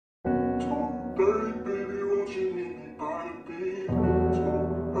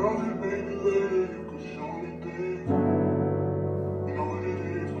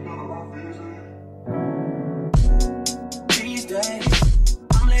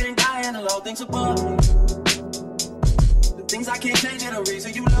things above me. The things I can't change are the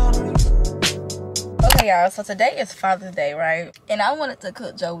reason you love me. Okay, y'all, so today is Father's Day, right? And I wanted to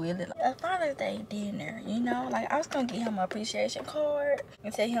cook Joe Willie a Father's Day dinner, you know? Like, I was gonna get him an appreciation card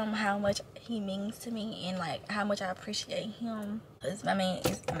and tell him how much he means to me and, like, how much I appreciate him. I mean,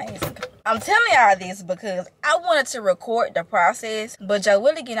 it's amazing. I'm telling y'all this because I wanted to record the process, but Joe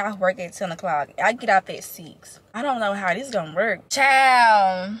Willie get off work at 10 o'clock. I get off at 6. I don't know how this is gonna work.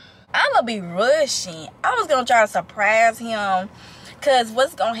 Child, I'm gonna be rushing. I was gonna try to surprise him. Because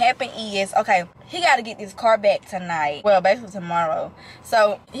what's going to happen is, okay, he got to get this car back tonight. Well, basically tomorrow.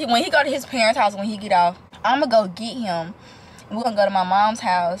 So, when he go to his parents' house, when he get off, I'm going to go get him. We're going to go to my mom's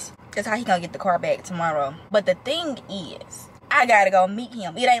house. That's how he going to get the car back tomorrow. But the thing is, I got to go meet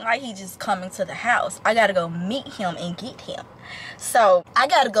him. It ain't like he just coming to the house. I got to go meet him and get him. So, I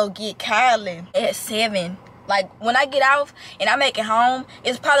got to go get Kylie at 7. Like, when I get off and I make it home,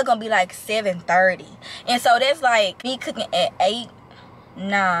 it's probably going to be like 7:30. And so, that's like me cooking at 8.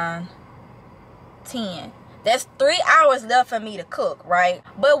 9, 10. That's 3 hours left for me to cook, right?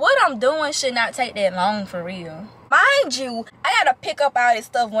 But what I'm doing should not take that long for real. Mind you, I gotta pick up all this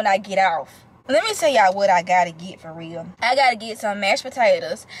stuff when I get off. Let me tell y'all what I gotta get for real. I gotta get some mashed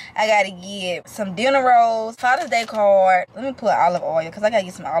potatoes. I gotta get some dinner rolls. Father's Day card. Let me put olive oil because I gotta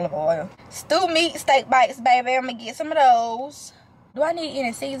get some olive oil. Stew meat steak bites, baby. I'm gonna get some of those. Do I need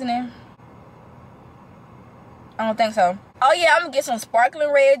any seasoning? I don't think so. Oh yeah, I'm gonna get some sparkling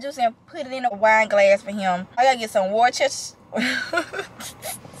red juice and put it in a wine glass for him. I gotta get some Worcestershire.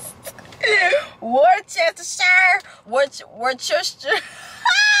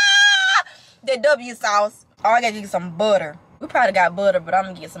 The W sauce. Oh, I gotta get some butter. We probably got butter, but I'm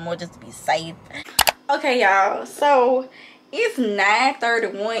gonna get some more just to be safe. Okay, y'all. So it's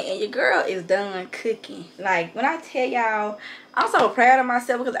 9:31 and your girl is done cooking. Like, when I tell y'all, I'm so proud of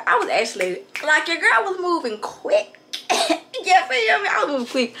myself because I was actually, like, your girl was moving quick. Yeah, feel me? I was moving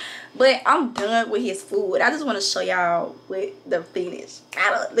quick. But I'm done with his food. I just want to show y'all what the finish.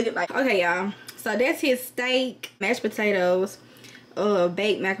 Look at like. Okay, y'all. So that's his steak, mashed potatoes,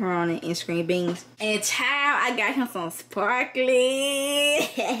 baked macaroni, and string beans. And child, I got him some sparkling.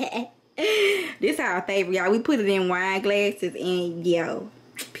 This is our favorite, y'all. We put it in wine glasses and yo,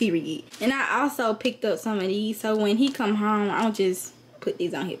 period. And I also picked up some of these, so when he come home, I'll just put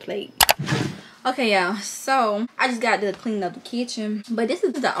these on his plate. Okay, y'all, so I just got to clean up the kitchen, but this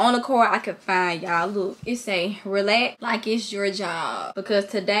is the only card I could find, y'all. Look, it say relax like it's your job, because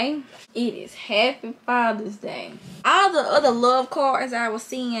today it is Happy Father's Day. All the other love cards I was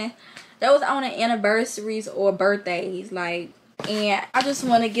seeing, that was on the anniversaries or birthdays, like. And I just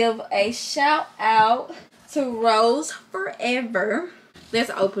want to give a shout out to Rose Forever.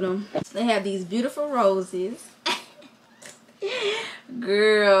 Let's open them. They have these beautiful roses.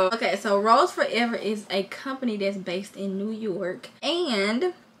 Girl. Okay, so Rose Forever is a company that's based in New York.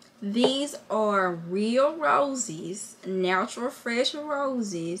 And these are real roses. Natural fresh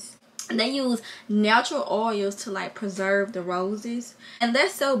roses. They use natural oils to like preserve the roses, and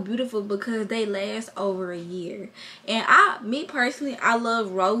that's so beautiful because they last over a year. And me personally, I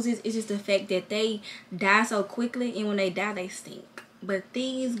love roses. It's just the fact that they die so quickly, and when they die they stink. But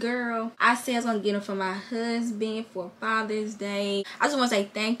these, girl, I said I was gonna get them for my husband for Father's Day. I just want to say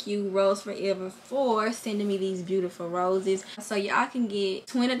thank you, Rose Forever, for sending me these beautiful roses. So y'all can get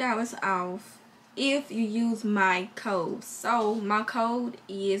 $20 off if you use my code. So my code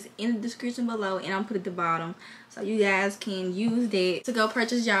is in the description below, and I'm put at the bottom, so you guys can use that to go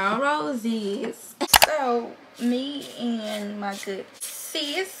purchase y'all roses. So me and my good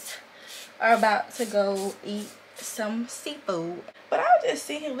sis are about to go eat some seafood. But I was just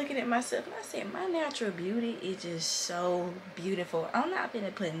sitting here looking at myself and I said, my natural beauty is just so beautiful. I'm not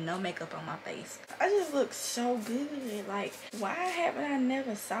gonna put no makeup on my face. I just look so good. Like, why haven't I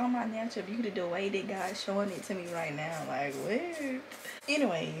never saw my natural beauty the way that God's showing it to me right now? Like, what?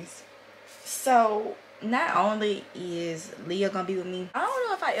 Anyways, so not only is Leah gonna be with me, I don't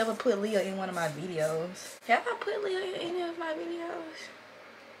know if I ever put Leah in one of my videos. Have I put Leah in any of my videos?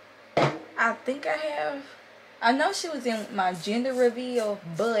 I think I have. I know she was in my gender reveal,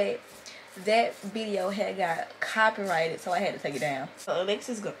 but that video had got copyrighted, so I had to take it down. So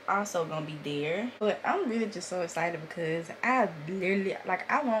Alexis also gonna be there, but I'm really just so excited because I literally, like,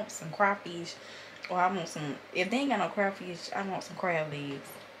 I want some crawfish, or I want some, if they ain't got no crawfish, I want some crab legs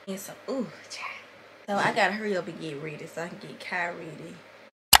and some, ooh, child. So I gotta hurry up and get ready so I can get Kai ready.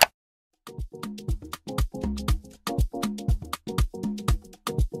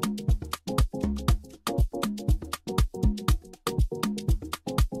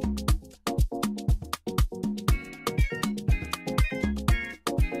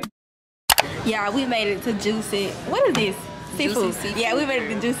 Yeah, we made it to Juicy. What is this? Seafood. Seafood. Yeah, we made it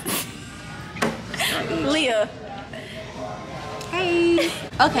to Juicy. Leah. Hey.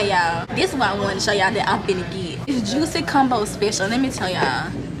 Okay, y'all. This is what I wanted to show y'all that I'm finna get. It's Juicy Combo Special. Let me tell y'all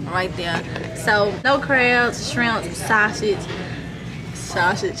right there. So, no crabs, shrimp, sausage,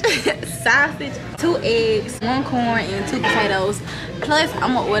 2 eggs, 1 corn, and 2 potatoes. Plus,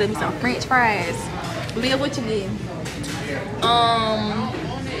 I'm gonna order me some French fries. Leah, what you getting?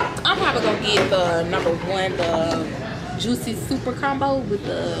 I'm probably gonna get the number 1, the Juicy Super Combo with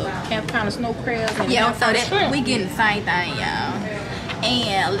the half pound of snow crabs and Yeah, half so pound of that shrimp. we getting the same thing, y'all.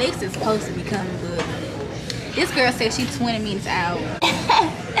 And Lex is supposed to be coming good. This girl said she's 20 minutes out.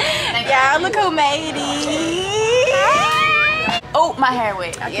 Y'all, look who made it. Oh, my hair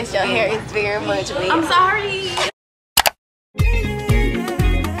wet. I guess your hair is very much wet. I'm sorry.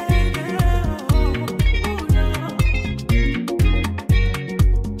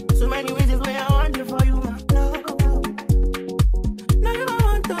 So many reasons why I want you for you, my love. Now you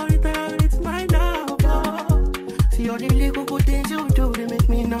want to return, it's my love. See all the little good things you do, they make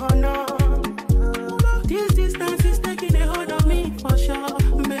me no. This distance is taking a hold of me for sure.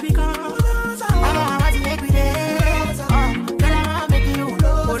 Baby, come. I want to make me dance. Girl, I want to make you.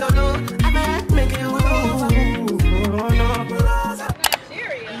 Oh, no. I want to make you. Oh, no.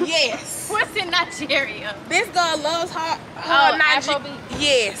 Yes. What's in Nigeria? This girl loves hot Afrobeat.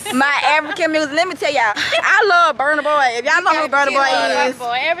 Yes. My African music, let me tell y'all, I love Burna Boy. If y'all know who Burna Boy is.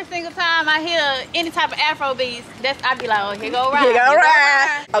 Boy, every single time I hear any type of Afrobeats, I be like, oh, here go right. Here go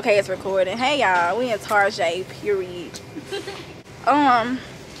right. Okay, it's recording. Hey y'all, we in Tarjay, period. I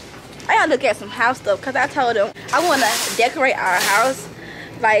gotta look at some house stuff because I told them I want to decorate our house.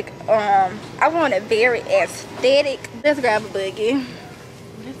 Like, I want it very aesthetic. Let's grab a boogie.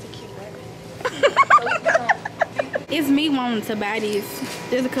 That's a cute rabbit. It's me wanting to buy this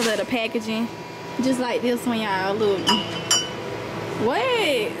just because of the packaging. Just like this one, y'all. Look.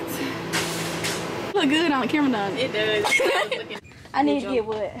 What? Look good on camera, don't it? It does. I need to get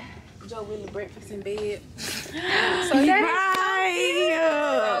what? Joe Willie breakfast in bed. So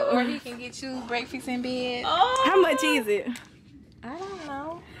right. Or he can get you breakfast in bed. Oh, How much is it? I don't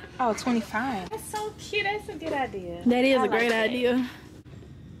know. Oh, 25. that's so cute. That's a good idea. That is I a great like that. idea.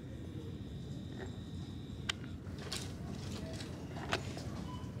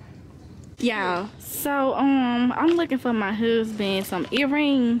 Y'all, so I'm looking for my husband some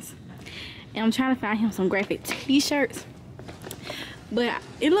earrings, and I'm trying to find him some graphic t-shirts. But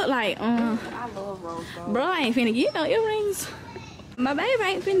it looked like I love rose gold. bro, I ain't finna get no earrings. My baby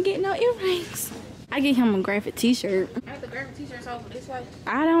ain't finna get no earrings. I get him a graphic t-shirt. Ain't the graphic t-shirts over this way?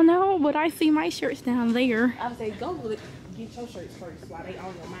 I don't know, but I see my shirts down there. I would say go look, get your shirts first while they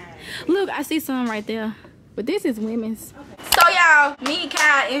on your mind. Look, I see some right there. But this is women's. So y'all, me,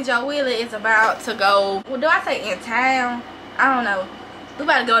 Kai, and Joe Wheeler is about to go, well, do I say in town? I don't know. We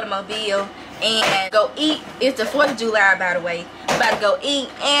about to go to Mobile and go eat. It's the 4th of July, by the way. We're about to go eat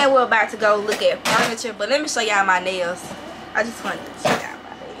and we're about to go look at furniture. But let me show y'all my nails. I just wanted to show y'all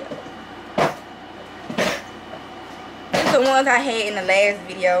my nails. These are the ones I had in the last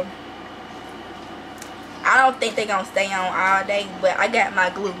video. I don't think they're gonna stay on all day, but I got my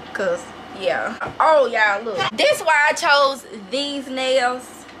glue because yeah. Oh y'all, look, this why I chose these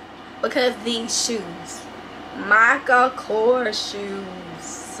nails, because these shoes, Michael Kors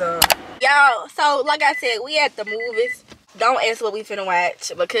shoes. Y'all, so like I said, we at the movies. Don't ask what we finna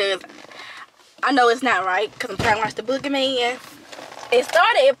watch because I know it's not right, because I'm trying to watch the Boogeyman. It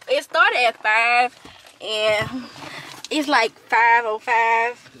started at 5 and it's like 5:05.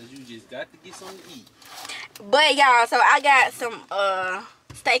 Cause you just got to get something to eat. But y'all, so I got some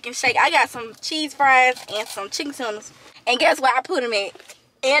steak and shake. I got some cheese fries and some chicken tenders. And guess what? I put them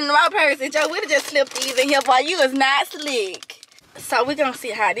in my purse. And Joe, we just slipped these in here, boy. You is not slick. So we're gonna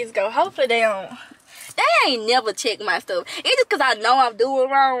see how this go. Hopefully they ain't never checked my stuff. It's just cause I know I'm doing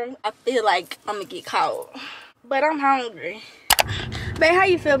wrong. I feel like I'm gonna get caught. But I'm hungry. Babe, how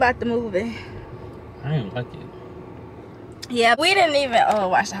you feel about the movie? I ain't like it. Yeah, we didn't even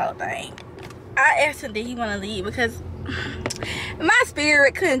watch the whole thing. I asked him, did he want to leave? Because my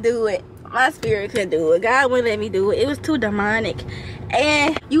spirit couldn't do it. My spirit couldn't do it. God wouldn't let me do it. It was too demonic.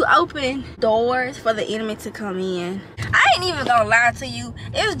 And you open doors for the enemy to come in. I ain't even gonna lie to you.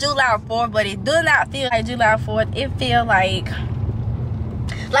 It's July 4th, but it do not feel like July 4th. It feel like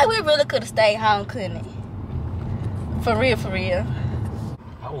we really could have stayed home, couldn't it? For real, for real.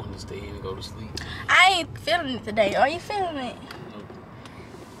 I want to stay in and go to sleep. I ain't feeling it today. Are you feeling it?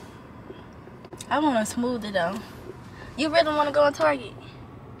 I want to smooth it though. You really want to go in Target?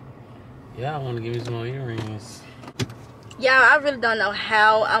 Yeah, I want to give me some more earrings. Y'all, I really don't know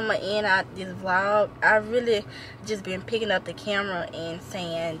how I'm gonna end out this vlog. I really just been picking up the camera and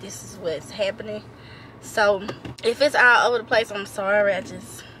saying this is what's happening. So if it's all over the place, I'm sorry. I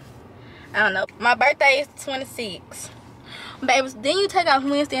don't know. My birthday is 26. Baby, then you take off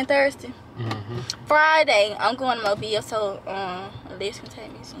Wednesday and Thursday. Friday, I'm going to Mobile, so Liz can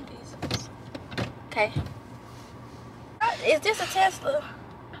take me some pieces. Okay. Is this a Tesla?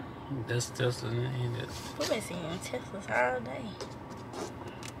 That's Tesla. We've been seeing Teslas all day.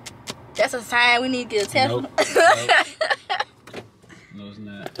 That's a sign we need to get a Tesla. Nope. No, it's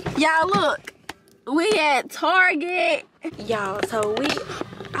not. Y'all, look. We at Target. Y'all, so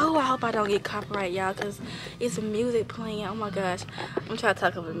oh, I hope I don't get copyright, y'all, because it's music playing. Oh, my gosh. I'm trying to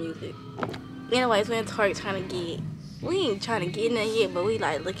talk over music. Anyways, we're in Target trying to get... We ain't trying to get in there yet, but we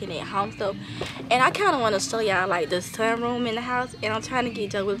like looking at home stuff. And I kind of want to show y'all like the sunroom in the house. And I'm trying to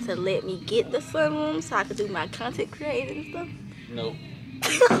get Joe to let me get the sunroom so I can do my content creating and Nope.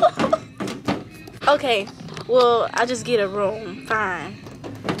 stuff. Okay, well, I just get a room, fine.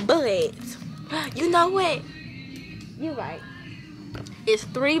 But, you know what? You're right. It's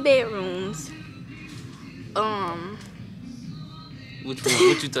 3 bedrooms. What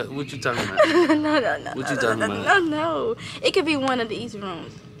you talking about? No. What you talking about? No. It could be one of these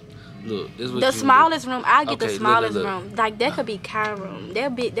rooms. Look, this is what The you smallest room, I get the Okay, smallest look. room. Like that could be Ky's room.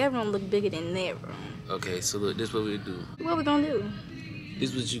 That room look bigger than that room. Okay, so look, this is what we do. What we gonna do?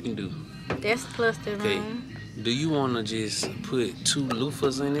 This is what you can do. That's plus the Okay. room. Do you want to just put 2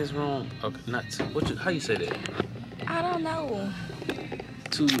 loofahs in this room? Okay, not 2. How you say that? I don't know.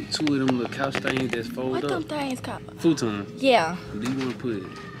 Two of them little couch things that's fold What up. them things called? Futon. Yeah. Do you want to put,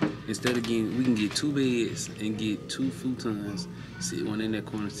 instead of getting, we can get 2 beds and get 2 futons. Sit one in that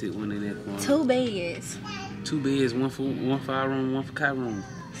corner, sit one in that corner. 2 beds. 2 beds, one for our room, one for Kai room.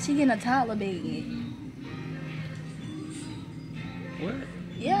 She getting a toddler bed. What?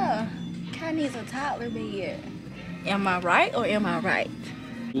 Yeah. Kai needs a toddler bed. Am I right or am I right?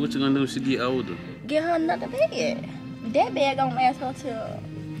 What you gonna do when she get older? Get her another bed. That bed gonna last her till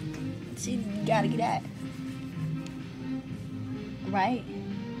she gotta get out. Right?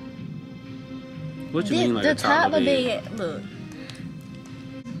 What you mean like the a toddler bed? Look.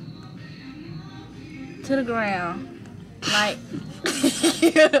 To the ground. Like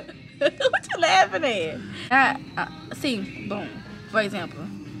what you laughing at? See, boom. For example.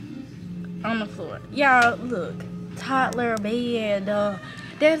 On the floor. Y'all look. Toddler bed.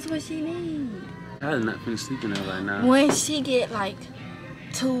 That's what she needs. I is not finna sleep in there right now. When she get like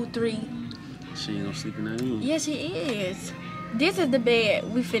 2, 3. She ain't gonna sleep in there either. Yeah, she is. This is the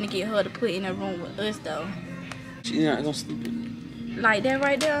bed we finna get her to put in a room with us though. She not gonna sleep in Like that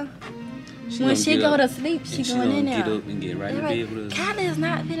right there. She When gonna she get go up to sleep, she and going in there. Get up and get right in bed with us. Kyla is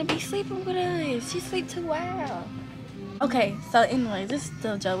not gonna be sleeping with us. She sleep too wild. Okay, so anyways, this is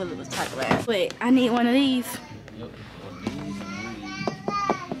still Joe Willie was talking about. Wait, I need one of these.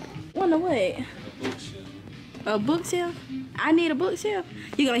 One of what? A bookshelf? I need a bookshelf?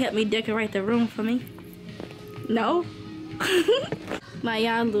 You gonna help me decorate the room for me? No? Like,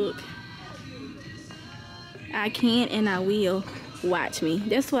 y'all look. I can and I will. Watch me.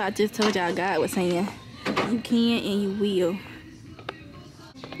 That's what I just told y'all God was saying. You can and you will.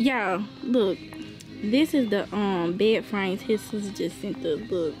 Y'all, look. This is the bed frames his sister just sent the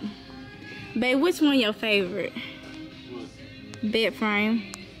look. Babe, which one your favorite? Bed frame.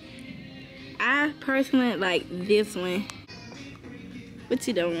 I personally like this one. What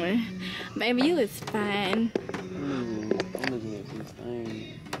you doing? Baby, you is fine. I'm looking at this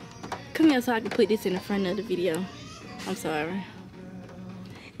thing. Come here so I can put this in the front of the video. I'm sorry.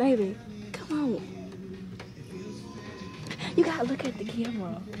 Baby, come on. You gotta look at the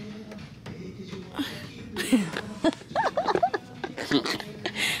camera.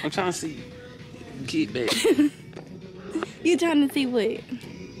 I'm trying to see. Get back. You trying to see what?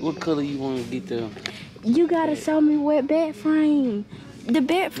 What color you want to get there? You gotta show me what bed frame. The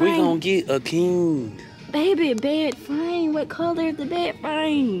bed frame. We gonna get a king. Baby, bed frame. What color is the bed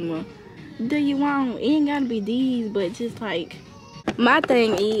frame? Do you want? It ain't gotta be these, but just like. My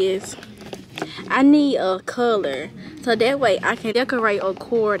thing is, I need a color. So that way I can decorate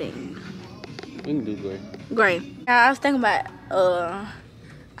according. We can do gray. Gray. I was thinking about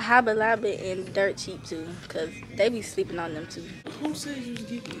Hobby Lobby and Dirt Cheap too. Because they be sleeping on them too. Who said you was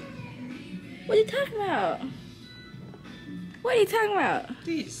getting it? What are you talking about? What are you talking about?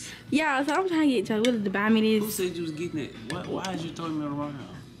 This. Yeah, so I'm trying to get Joe Willie to buy me Who this. said you was getting it? Why is you throwing me around?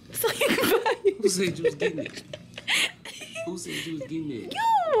 So you can buy it. Who said you was getting it? Who said you was getting it?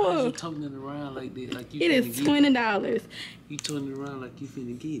 Why is you toting it around like that? Like you It finna is get $20. You turning it around like you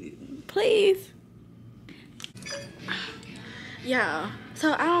finna get it. Please. Yeah,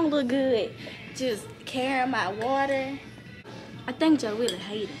 so I don't look good just carrying my water. I think Joe really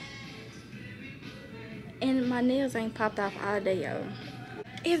hate it. And my nails ain't popped off all day, y'all.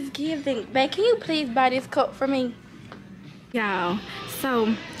 It's giving. Babe, can you please buy this cup for me? Y'all, so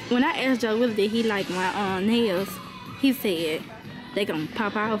when I asked Joe Willie did he like my nails, he said they gonna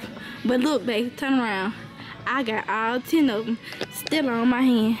pop off. But look, babe, turn around. I got all 10 of them still on my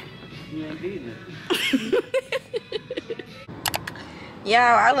hand. You ain't beating it. Y'all,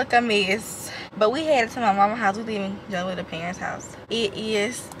 I look a mess. But we headed to my mama's house. We leaving Joe Willie's parents' house. It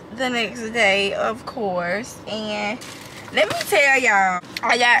is the next day, of course. And let me tell y'all,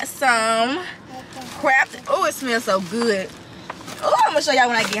 I got some craft. Oh, it smells so good. Oh, I'm gonna show y'all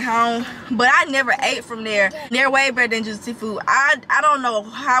when I get home. But I never ate from there. They're way better than Juicy Seafood. I don't know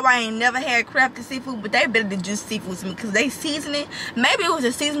how I ain't never had crafted seafood, but they better than Juicy Seafood to me because they season it. Maybe it was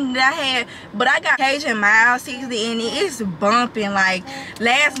the seasoning that I had, but I got Cajun mild seasoning and it's bumping. Like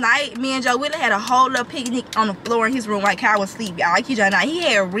last night, me and Joe Willie had a whole little picnic on the floor in his room like I was asleep, y'all. I kid y'all not. He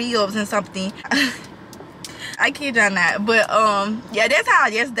had ribs and something. I kid y'all not. But yeah, that's how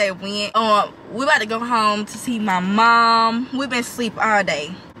yesterday went. We about to go home to see my mom. We've been asleep all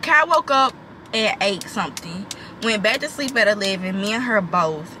day. Kai woke up at 8 something. Went back to sleep at 11. Me and her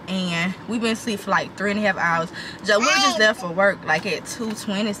both. And we've been asleep for like 3.5 hours. Joe Willie just left for work like at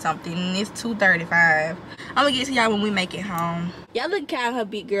 2:20 something. And it's 2:35. I'm gonna get to y'all when we make it home. Y'all look Kai in her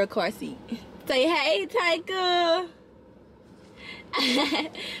big girl car seat. Say hey, Tyka.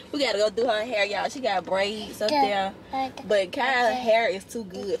 We gotta go do her hair, y'all. She got braids up there, but Kyle's hair is too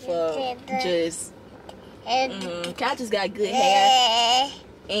good for just. Kyle just got good hair,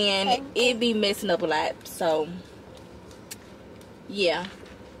 and it be messing up a lot. So, yeah.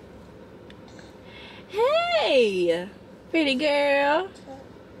 Hey, pretty girl.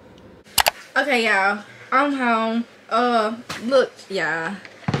 Okay, y'all. I'm home. Look, y'all.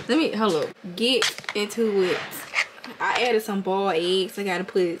 Let me hold up. Get into it. I added some boiled eggs. I gotta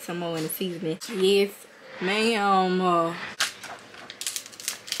put some more in the seasoning. Yes, ma'am. I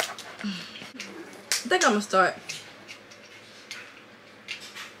think I'm gonna start.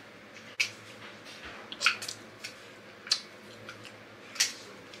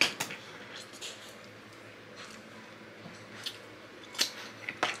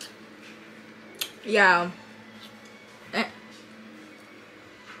 Yeah.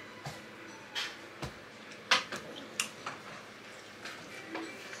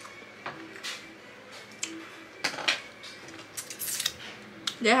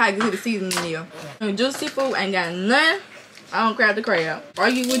 That's how good the seasoning is. And Juicy Seafood ain't got nothing. I don't grab the crab.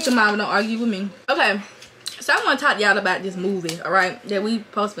 Argue with your mama, don't argue with me. Okay, so I want to talk to y'all about this movie, alright, that we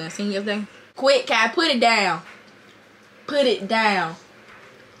posted and seen yesterday. Quick, Kai, put it down. Put it down.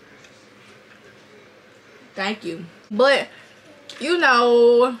 Thank you. But, you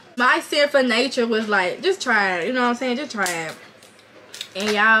know, my sinful nature was like, just try it. You know what I'm saying? Just try it. And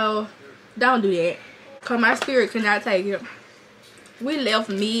y'all, don't do that. Because my spirit could not take it. We left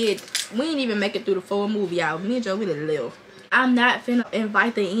mid. We didn't even make it through the full movie, y'all. Me and Joe really left. I'm not finna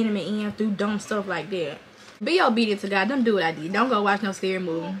invite the enemy in through dumb stuff like that. Be obedient to God. Don't do what I did. Don't go watch no scary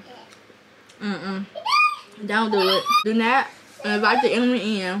movie. Don't do it. Do not invite the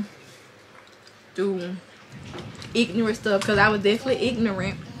enemy in through ignorant stuff. Because I was definitely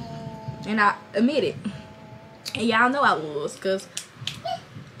ignorant. And I admit it. And y'all know I was. Because,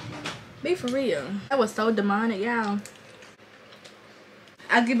 be for real. That was so demonic, y'all.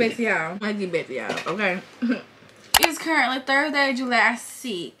 I'll get back to y'all. Okay. It's currently Thursday, July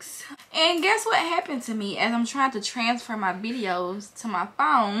 6th. And guess what happened to me as I'm trying to transfer my videos to my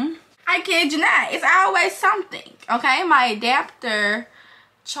phone? I kid you not. It's always something. Okay? My adapter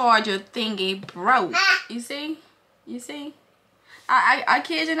charger thingy broke. You see? You see? I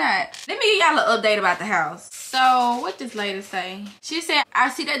kid you not. Let me give y'all an update about the house. So, what this lady say? She said, I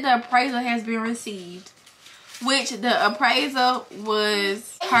see that the appraisal has been received. Which the appraisal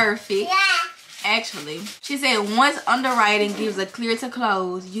was perfect, actually. She said once underwriting gives a clear to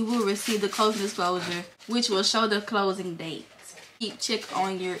close, you will receive the closing disclosure, which will show the closing date. Keep check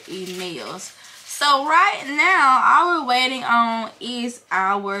on your emails. So right now, all we're waiting on is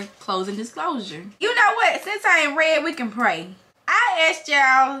our closing disclosure. You know what? Since I ain't read, we can pray. I asked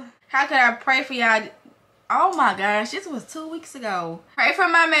y'all, how could I pray for y'all? Oh my gosh, this was 2 weeks ago. Pray for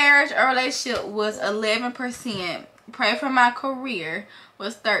my marriage or relationship was 11%. Pray for my career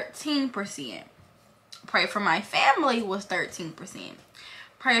was 13%. Pray for my family was 13%.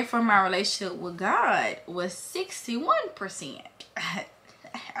 Pray for my relationship with God was 61%.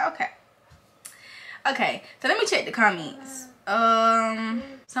 Okay, so let me check the comments.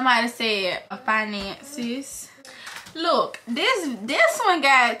 Somebody said finances. Look, this one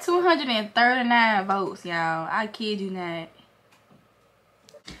got 239 votes, y'all. I kid you not.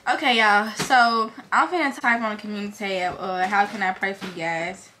 Okay, y'all. So I'm finna type on the community tab. How can I pray for you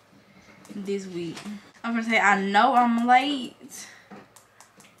guys this week? I'm gonna say I know I'm late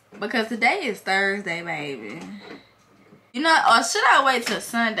because today is Thursday, baby. You know, or should I wait till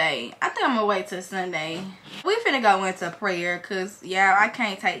Sunday? I think I'm gonna wait till Sunday. We finna go into prayer, cause yeah, I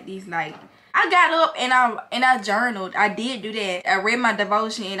can't take these like. I got up and I journaled. I did do that. I read my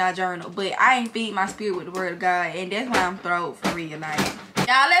devotion and I journaled, but I ain't feed my spirit with the word of God, and that's why I'm throwed for real. Like,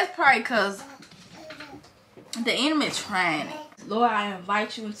 y'all, let's pray, cause the enemy is trying it. Lord, I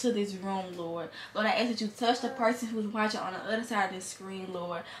invite you into this room, Lord. Lord, I ask that you touch the person who's watching on the other side of the screen,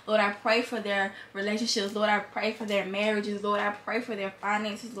 Lord. Lord, I pray for their relationships. Lord, I pray for their marriages. Lord, I pray for their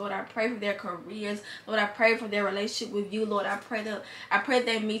finances. Lord, I pray for their careers. Lord, I pray for their relationship with you, Lord. I pray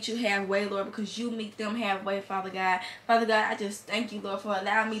they meet you halfway, Lord, because you meet them halfway, Father God. Father God, I just thank you, Lord, for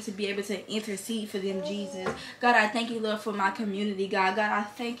allowing me to be able to intercede for them, Jesus. God, I thank you, Lord, for my community, God. God, I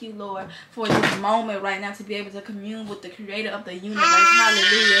thank you, Lord, for this moment right now to be able to commune with the creator of the universe.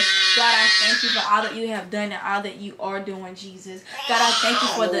 Hallelujah. God, I thank you for all that you have done and all that you are doing, Jesus. God, I thank you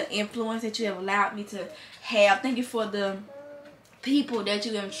for the influence that you have allowed me to have. Thank you for the people that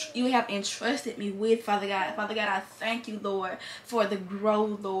you have entrusted me with, Father God. Father God, I thank you, Lord, for the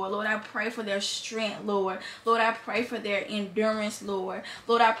growth, Lord. Lord, I pray for their strength, Lord. Lord, I pray for their endurance, Lord.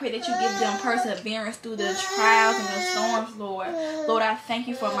 Lord, I pray that you give them perseverance through the trials and the storms, Lord. Lord, I thank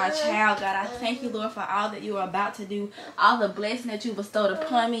you for my child, God. I thank you, Lord, for all that you are about to do, all the blessing that you bestowed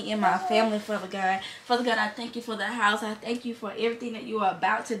upon me and my family, Father God. Father God, I thank you for the house. I thank you for everything that you are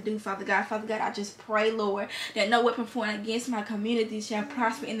about to do, Father God. Father God, I just pray, Lord, that no weapon formed against my community shall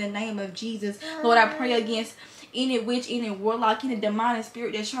prosper in the name of Jesus. Lord, I pray against any witch, any warlock, any demonic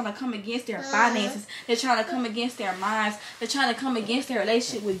spirit that's trying to come against their finances. They're trying to come against their minds. They're trying to come against their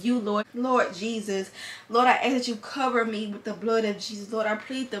relationship with you, Lord. Lord Jesus. Lord, I ask that you cover me with the blood of Jesus. Lord, I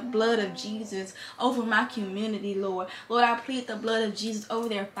plead the blood of Jesus over my community, Lord. Lord, I plead the blood of Jesus over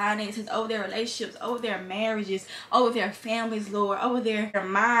their finances, over their relationships, over their marriages, over their families, Lord, over their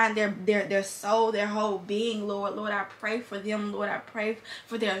mind, their soul, their whole being, Lord. Lord, I pray for them, Lord. I pray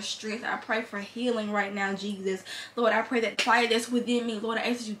for their strength. I pray for healing right now, Jesus. Lord, I pray that fire that's within me, Lord, I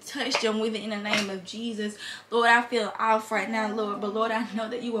ask that you touch them with it in the name of Jesus. Lord, I feel off right now, Lord, but Lord, I know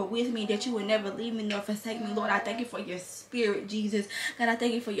that you are with me, that you will never leave me nor forsake me. Lord, I thank you for your spirit, Jesus. God, I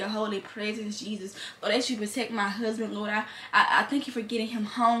thank you for your holy presence, Jesus. Lord, I ask you to protect my husband, Lord. I thank you for getting him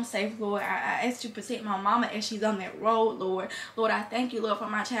home safe, Lord. I ask you to protect my mama as she's on that road, Lord. Lord, I thank you, Lord, for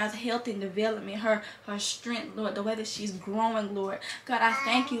my child's health and development, her strength, Lord, the way that she's growing, Lord. God, I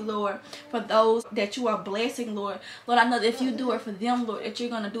thank you, Lord, for those that you are blessing, Lord. Lord, I know that if you do it for them, Lord, that you're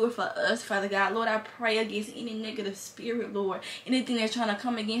going to do it for us, Father God. Lord, I pray against any negative spirit, Lord. Anything that's trying to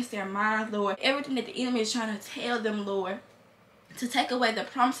come against their minds, Lord. Everything that the enemy is trying to tell them, Lord, to take away the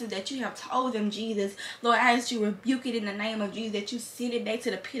promises that you have told them, Jesus. Lord, I ask you rebuke it in the name of Jesus, that you send it back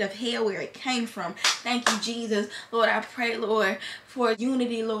to the pit of hell where it came from. Thank you, Jesus. Lord, I pray, Lord, for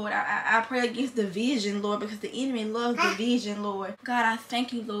unity, Lord. I pray against division, Lord, because the enemy loves division, Lord. God, I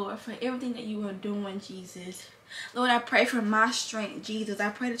thank you, Lord, for everything that you are doing, Jesus. Lord, I pray for my strength, Jesus.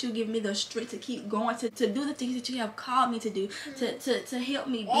 I pray that you give me the strength to keep going, to do the things that you have called me to do, to help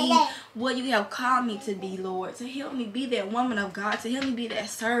me be what you have called me to be, Lord, to help me be that woman of God, to help me be that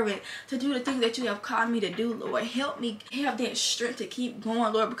servant, to do the things that you have called me to do, Lord. Help me have that strength to keep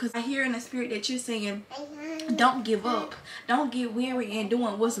going, Lord, because I hear in the spirit that you're saying, don't give up. Don't get weary in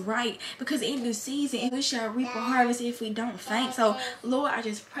doing what's right, because in due season we shall reap a harvest if we don't faint. So, Lord, I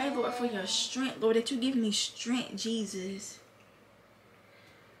just pray, Lord, for your strength, Lord, that you give me strength, Jesus.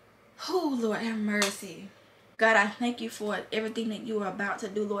 Oh, Lord, have mercy. God, I thank you for everything that you are about to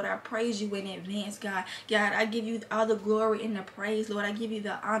do, Lord. I praise you in advance, God. God, I give you all the glory and the praise, Lord. I give you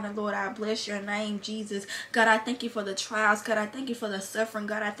the honor, Lord. I bless your name, Jesus. God, I thank you for the trials. God, I thank you for the suffering.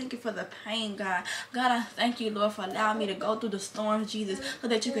 God, I thank you for the pain, God. God, I thank you, Lord, for allowing me to go through the storms, Jesus, so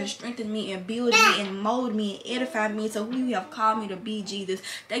that you can strengthen me and build me and mold me and edify me to who you have called me to be, Jesus.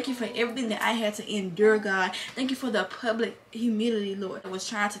 Thank you for everything that I had to endure, God. Thank you for the public humility, Lord, that was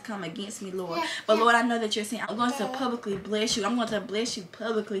trying to come against me, Lord. But, Lord, I know that you're saying, I'm going to publicly bless you. I'm going to bless you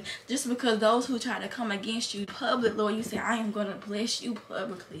publicly. Just because those who try to come against you public, Lord, you say, I am going to bless you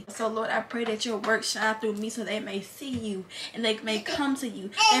publicly. So, Lord, I pray that your work shine through me so they may see you and they may come to you.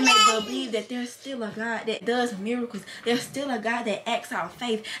 They may believe that there's still a God that does miracles. There's still a God that acts out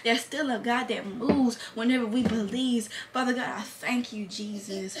faith. There's still a God that moves whenever we believe. Father God, I thank you,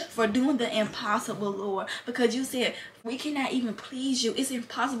 Jesus, for doing the impossible, Lord, because you said we cannot even please you. It's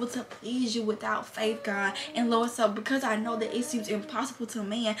impossible to please you without faith, God. And Lord, so because I know that it seems impossible to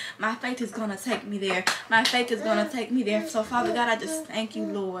man, my faith is going to take me there. My faith is going to take me there. So Father God, I just thank you,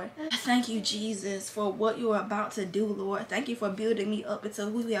 Lord. I thank you, Jesus, for what you are about to do, Lord. Thank you for building me up into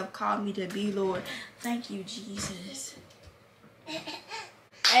who you have called me to be, Lord. Thank you, Jesus.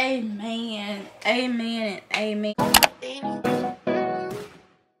 Amen. Amen and amen.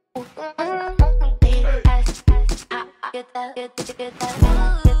 Get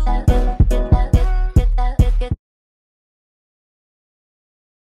that.